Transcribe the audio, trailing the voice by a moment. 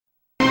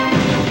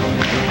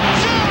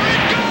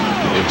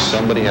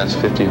Somebody has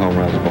 50 home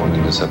runs going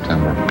into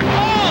September. Oh,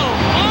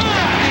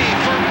 Arnie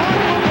for Mark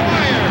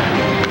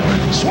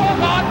McGwire. Swung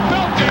on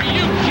belter.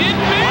 You kidding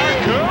me?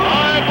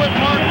 I'm with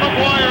Mark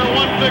McGwire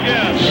once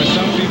again. For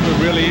some people, it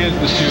really is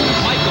the shoe.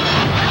 Michael.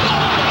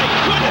 Oh, my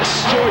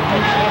goodness. Jordan,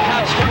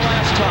 perhaps for the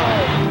last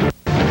time.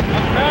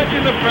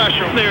 Imagine the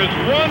pressure. There's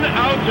 1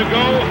 out to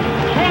go.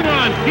 Swung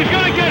on. He's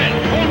going to get it.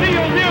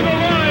 O'Neal near the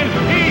line.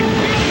 He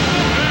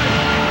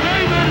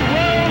David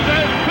Wells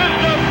has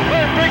pitched a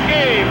perfect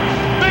game.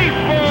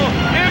 Baseball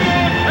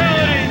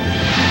immortality.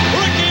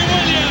 Ricky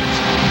Williams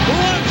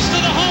runs to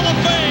the Hall of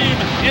Fame.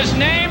 His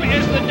name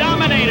is the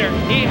Dominator.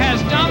 He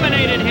has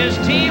dominated his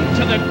team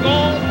to the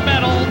gold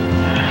medal.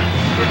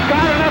 He's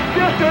got enough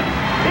distance.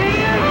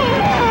 He is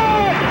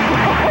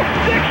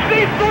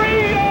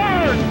 63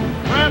 yards.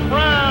 Brett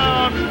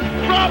Brown.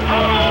 Drop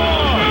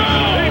ball.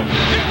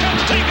 Here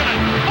comes taking it.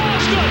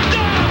 Osgood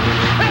down.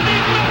 And he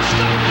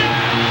messed up there.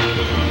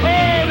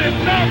 Oh,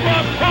 it's not my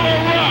power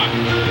rock.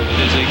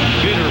 It is a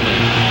bitterly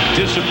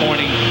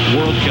disappointing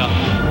World Cup.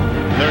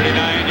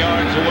 39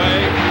 yards away,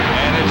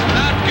 and it's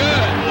not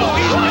good.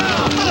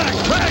 What a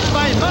crash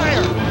by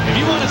Meyer. If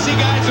you want to see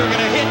guys who are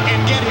going to hit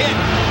and get hit,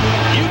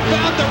 you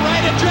found the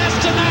right address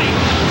tonight.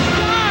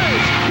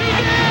 Scores! He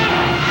did!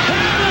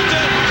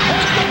 Hamilton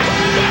has the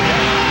perfect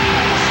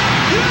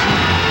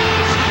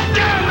Yes!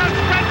 Damn, that's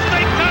French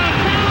State Town.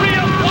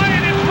 Real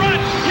quiet in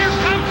front. Here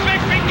comes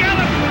Vic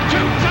McGillis.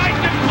 Too tight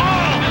to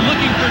call.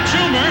 looking for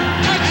Trumer.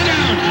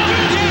 Touchdown!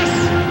 Yes!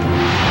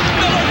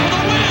 Miller for the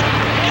win!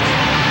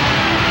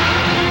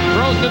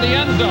 Throws to the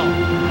end zone.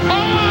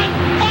 On!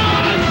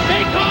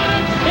 He caught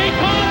it! He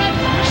caught it!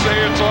 You say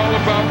it's all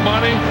about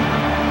money?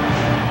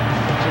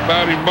 It's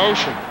about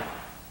emotion.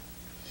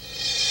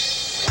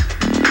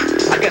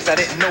 I guess I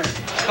didn't know.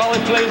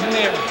 Collie plays in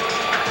there.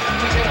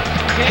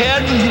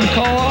 Head,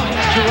 call.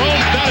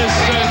 Jerome Bettis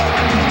says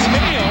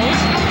tails.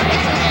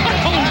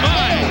 Oh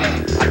my!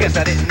 I guess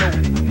I didn't know.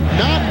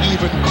 Not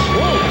even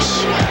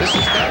close. This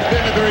has not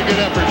been a very good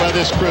effort by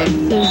this crew.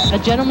 There's a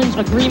gentleman's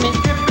agreement.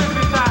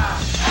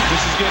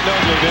 This is getting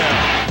ugly now.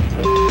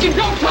 You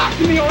don't talk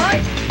to me, all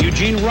right?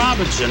 Eugene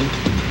Robinson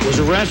was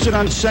arrested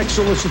on sex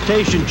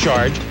solicitation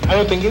charge. I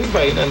don't think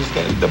anybody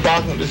understands the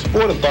boxing, the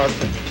sport of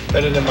boxing,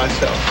 better than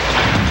myself.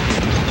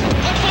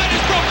 The fight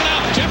is broken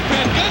out. Jeff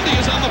Van Gundy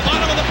is on the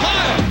bottom of the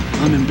pile.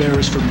 I'm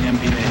embarrassed from the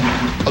NBA.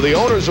 The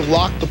owners have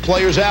locked the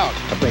players out.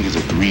 I think it's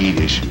a greed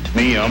issue.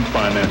 Me, I'm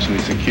financially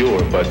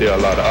secure, but there are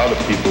a lot of other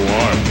people who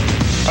aren't.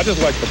 I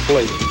just like to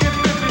play.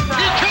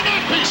 You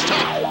cannot be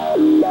stopped.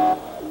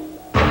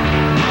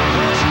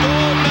 First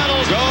gold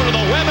medals go to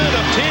the women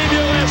of Team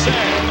USA.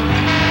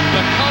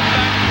 The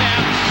comeback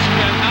camps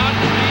cannot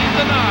be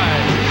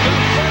denied. The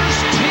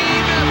first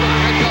team ever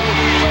to go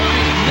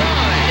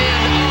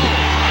 39-0.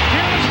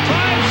 Here's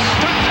Price.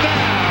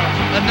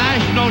 Touchdown. The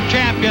national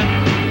champion.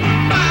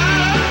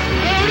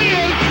 There he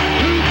is.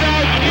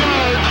 2,000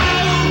 yards.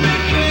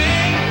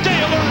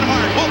 Dale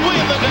Earnhardt will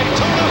win the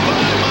Daytona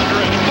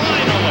 500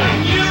 finally.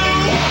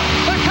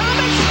 The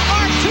Comets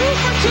are 2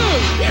 for 2.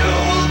 You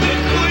will be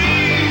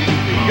queen.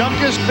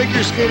 Youngest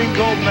figure skating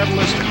gold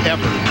medalist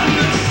ever.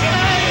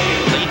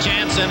 Lee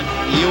Jansen,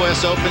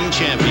 U.S. Open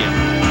champion.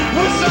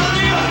 What's on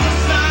the other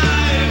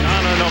side?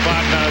 Anna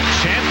Novotna,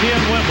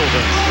 champion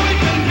Wimbledon.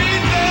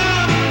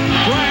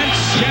 France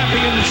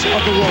champions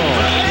of the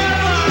world.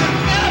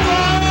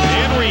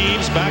 Dan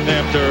Reeves back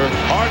after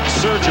heart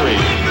surgery.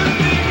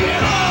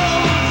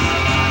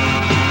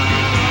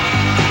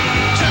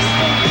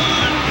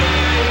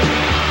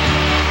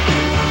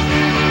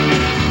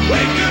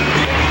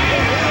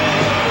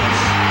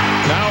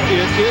 Now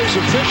it is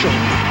official.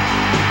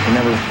 You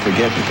never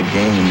forget that the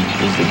game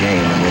is the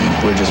game,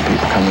 and we're just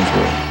people coming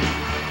through it.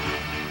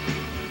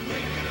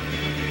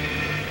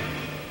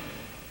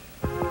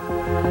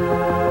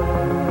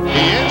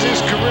 He ends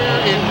his career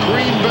in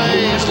Green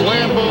Bay's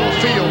Lambeau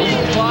Field.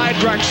 Clyde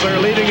Drexler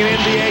leading an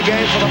NBA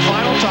game for the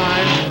final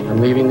time. I'm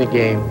leaving the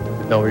game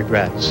with no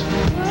regrets.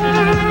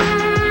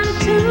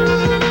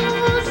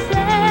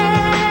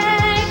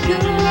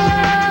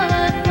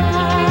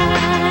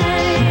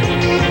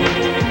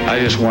 I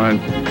just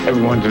want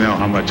everyone to know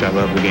how much I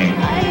love the game.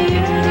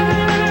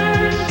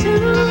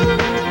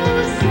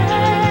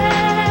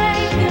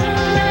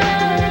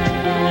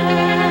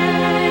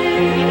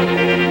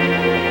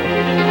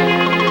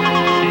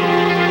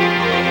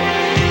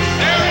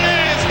 There it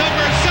is,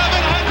 number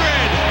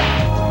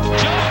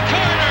 700. Joe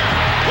Carter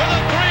with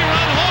a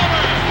 3-run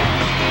homer.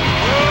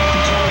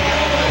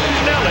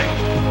 Nelly.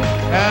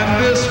 And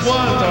this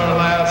was our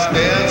last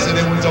dance, and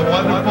it was a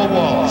wonderful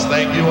waltz.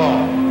 Thank you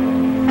all.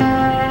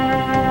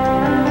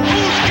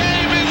 Whose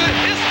game is it?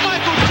 It's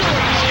Michael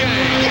Jordan's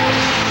game. Yes!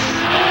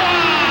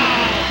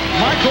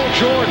 Wow! Michael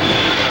Jordan,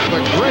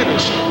 the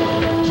greatest.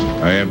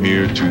 I am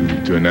here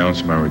to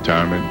announce my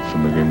retirement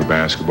from the game of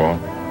basketball.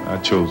 I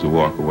chose to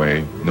walk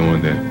away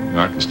knowing that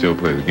I can still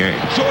play the game.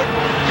 Jordan,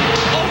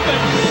 open.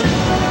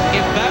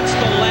 If that's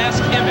the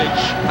last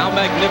image, how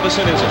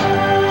magnificent is it?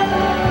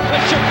 The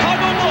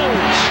Chicago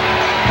Bulls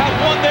have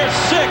won their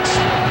 6th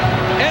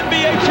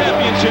NBA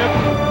championship.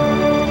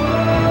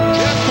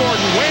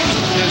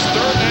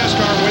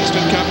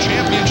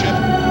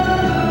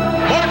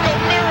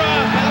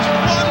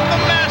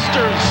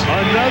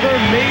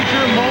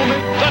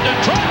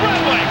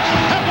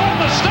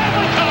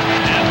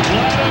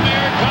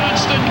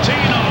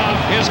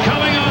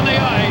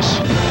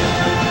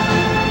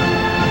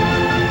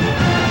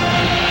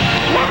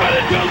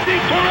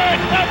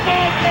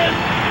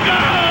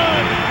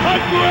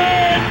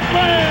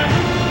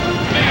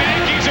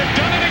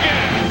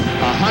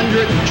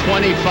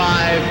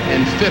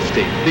 and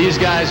 50. These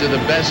guys are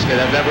the best that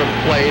have ever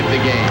played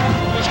the game.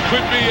 This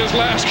could be his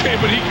last game,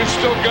 but he can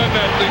still gun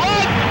that thing.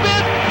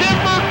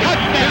 Denver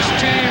touchdown. This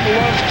team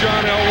loves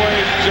John Elway.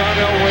 John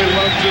Elway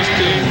loves this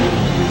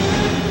team.